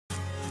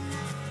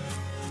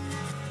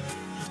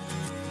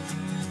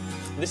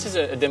This is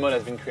a demo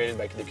that's been created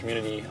by the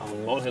community on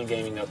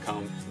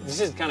molehillgaming.com. This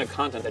is the kind of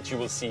content that you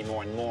will see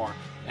more and more,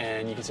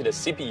 and you can see the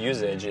CPU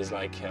usage is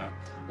like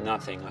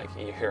nothing, like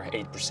you hear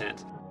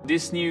 8%.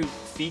 This new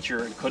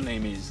feature, the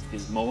codename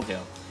is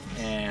Molehill,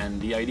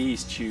 and the idea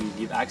is to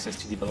give access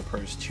to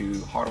developers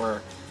to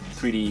hardware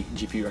 3D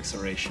GPU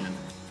acceleration.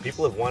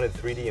 People have wanted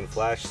 3D in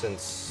Flash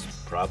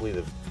since probably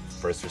the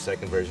first or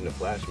second version of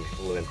Flash, and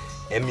people have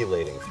been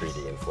emulating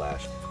 3D in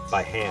Flash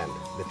by hand,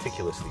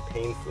 meticulously,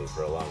 painfully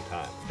for a long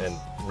time. And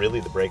really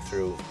the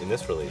breakthrough in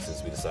this release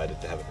is we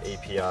decided to have an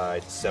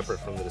API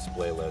separate from the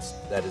display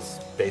list that is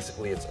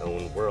basically its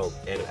own world,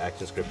 and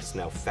ActionScript is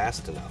now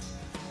fast enough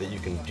that you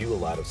can do a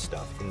lot of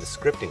stuff in the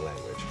scripting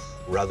language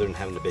rather than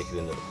having to bake it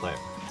into the player.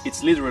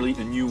 It's literally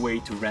a new way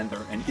to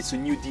render, and it's a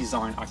new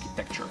design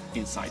architecture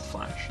inside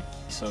Flash.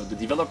 So the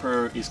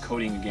developer is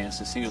coding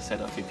against a single set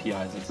of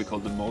APIs that we call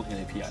the Molehill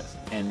APIs,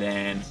 and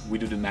then we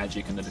do the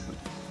magic under the hood.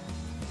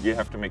 You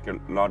have to make a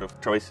lot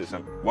of choices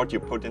on what you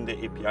put in the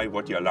API,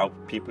 what you allow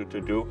people to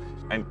do,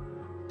 and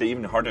the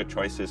even harder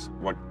choice is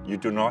what you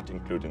do not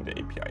include in the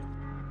API.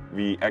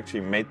 We actually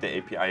made the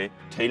API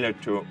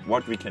tailored to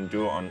what we can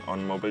do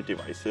on mobile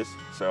devices.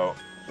 So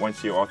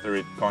once you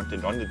author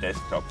content on the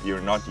desktop,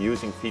 you're not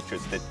using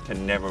features that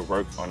can never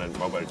work on a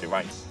mobile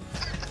device.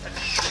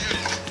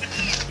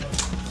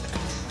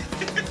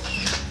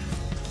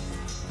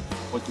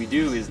 What we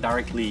do is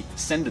directly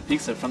send the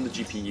pixel from the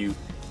GPU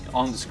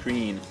on the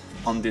screen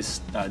on this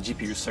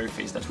GPU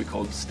surface that we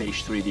call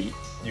Stage 3D.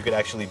 You could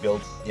actually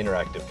build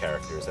interactive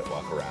characters that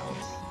walk around,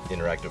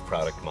 interactive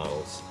product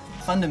models.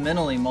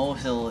 Fundamentally,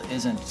 Molehill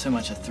isn't so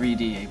much a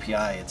 3D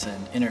API, it's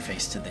an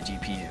interface to the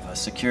GPU, a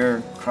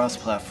secure,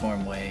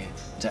 cross-platform way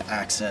to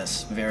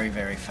access very,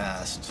 very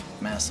fast,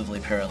 massively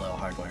parallel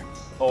hardware.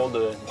 All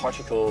the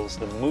particles,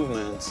 the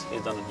movements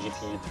is done on the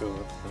GPU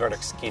through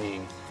vertex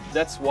skinning.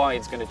 That's why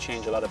it's going to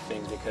change a lot of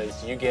things,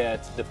 because you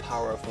get the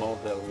power of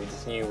Molehill with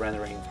this new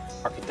rendering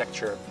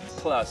architecture,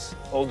 plus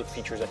all the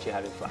features that you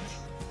have in Flash.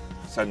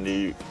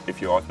 Suddenly,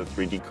 if you author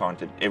 3D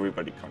content,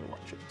 everybody can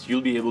watch it. So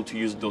you'll be able to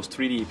use those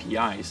 3D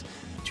APIs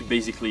to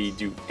basically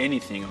do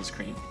anything on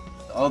screen.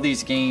 All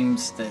these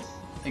games that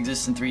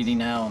exist in 3D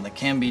now and that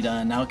can be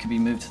done now can be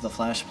moved to the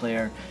Flash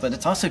player, but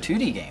it's also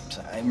 2D games.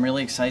 I'm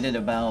really excited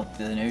about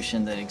the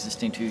notion that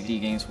existing 2D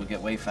games will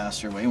get way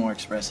faster, way more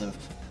expressive.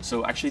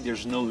 So actually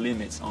there's no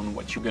limits on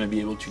what you're going to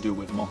be able to do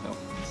with Molehill.